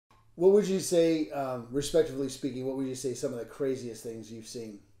What would you say, respectively speaking, what would you say some of the craziest things you've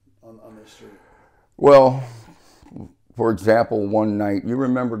seen on this street? Well, for example, one night, you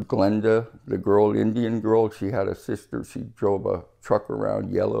remember Glenda, the girl, Indian girl? She had a sister. She drove a truck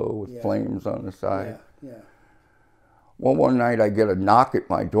around yellow with flames on the side. Yeah. Well, one night I get a knock at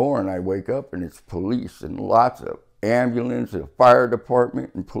my door and I wake up and it's police and lots of ambulance, a fire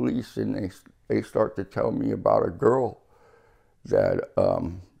department and police, and they start to tell me about a girl that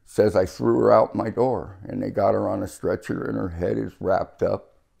says I threw her out my door, and they got her on a stretcher and her head is wrapped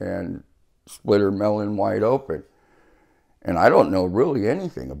up and split her melon wide open. And I don't know really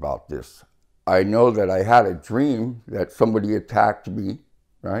anything about this. I know that I had a dream that somebody attacked me,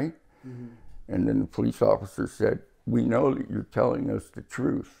 right? Mm-hmm. And then the police officer said, "We know that you're telling us the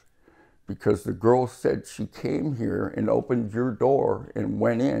truth because the girl said she came here and opened your door and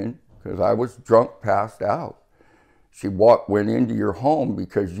went in because I was drunk, passed out. She went into your home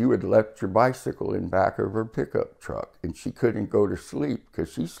because you had left your bicycle in back of her pickup truck, and she couldn't go to sleep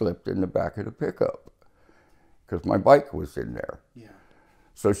because she slipped in the back of the pickup because my bike was in there." Yeah.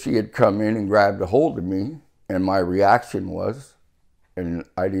 So she had come in and grabbed a hold of me, and my reaction was, and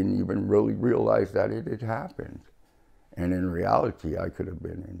I didn't even really realize that it had happened. And in reality, I could have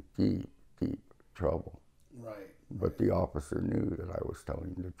been in deep, deep trouble. Right. But the officer knew that I was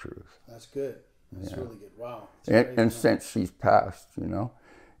telling the truth. That's good. That's really good. Wow. And since she's passed, you know,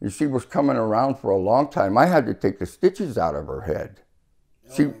 and she was coming around for a long time. I had to take the stitches out of her head.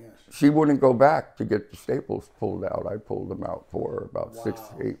 Oh She wouldn't go back to get the staples pulled out. I pulled them out for her about 6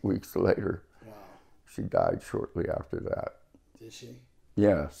 to 8 weeks later. Wow. She died shortly after that. Did she?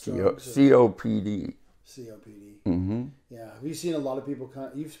 Yeah, COPD. COPD. Mm-hmm. Yeah. Have you seen a lot of people?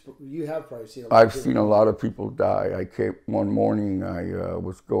 You have probably seen a lot. I've seen a lot of people die. I came one morning. I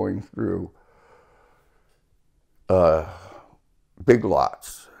was going through Big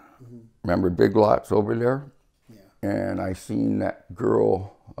Lots. Mm-hmm. Remember Big Lots over there? Yeah. And I seen that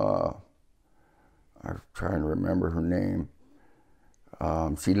girl. I'm trying to remember her name.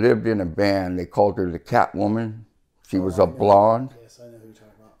 She lived in a band. They called her the Catwoman. She was a blonde. Yes, I know who you're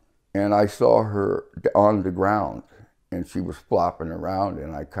talking about. And I saw her on the ground, and she was flopping around,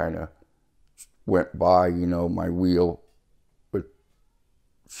 and I kind of went by, you know, my wheel. But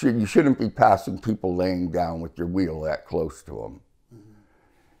you shouldn't be passing people laying down with your wheel that close to them.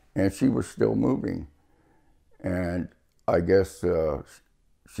 Mm-hmm. And she was still moving. And I guess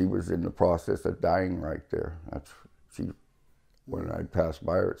she was in the process of dying right there. When I passed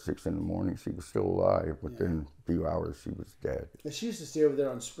by her at 6 in the morning, she was still alive. Within a few hours, she was dead. And she used to stay over there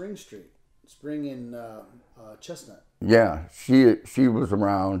on Spring Street, Spring in Chestnut. Yeah, she was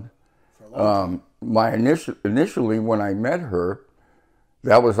around. For a long time. Initially, when I met her,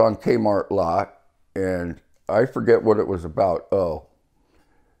 that was on Kmart lot, and I forget what it was about.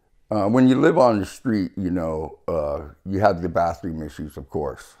 When you live on the street, you know, you have the bathroom issues, of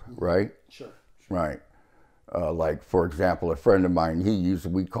course, right? Sure. Right. Like, for example, a friend of mine,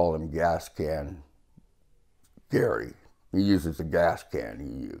 we call him Gas Can Gary. He uses a gas can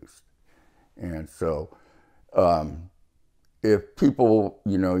he used. And so if people,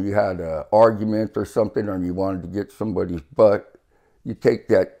 you know, you had an argument or something, or you wanted to get somebody's butt, you take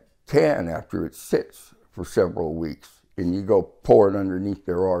that can after it sits for several weeks, and you go pour it underneath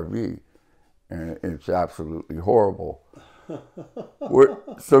their RV, and it's absolutely horrible.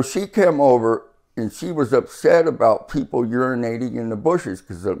 So she came over, and she was upset about people urinating in the bushes,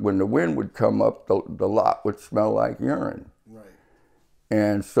 because when the wind would come up, the lot would smell like urine. Right.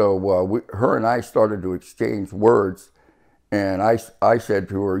 And so her and I started to exchange words, and I said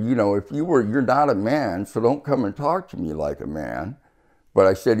to her, you know, you're not a man, so don't come and talk to me like a man. But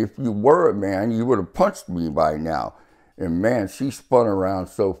I said, if you were a man, you would have punched me by now. And man, she spun around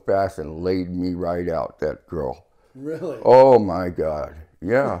so fast and laid me right out, that girl. Really? Oh my God,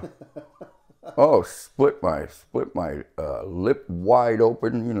 yeah. Oh, split my lip wide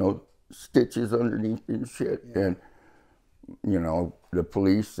open, you know, stitches underneath and shit. Yeah. And, you know, the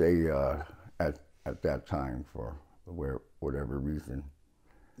police, they, at that time, for whatever reason.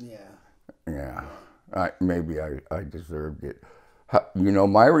 Yeah. Yeah. Maybe I deserved it. You know,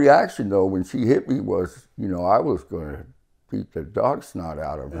 my reaction, though, when she hit me was, you know, I was going to beat the dog snot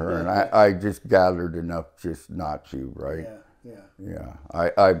out of her. And I just gathered enough just not to, right? Yeah. Yeah.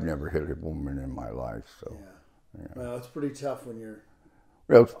 I've never hit a woman in my life, so. Yeah. Well, it's pretty tough when you're...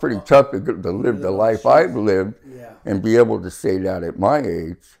 Well, it's pretty tough to live the life I've lived and be able to say that at my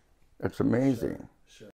age. That's amazing.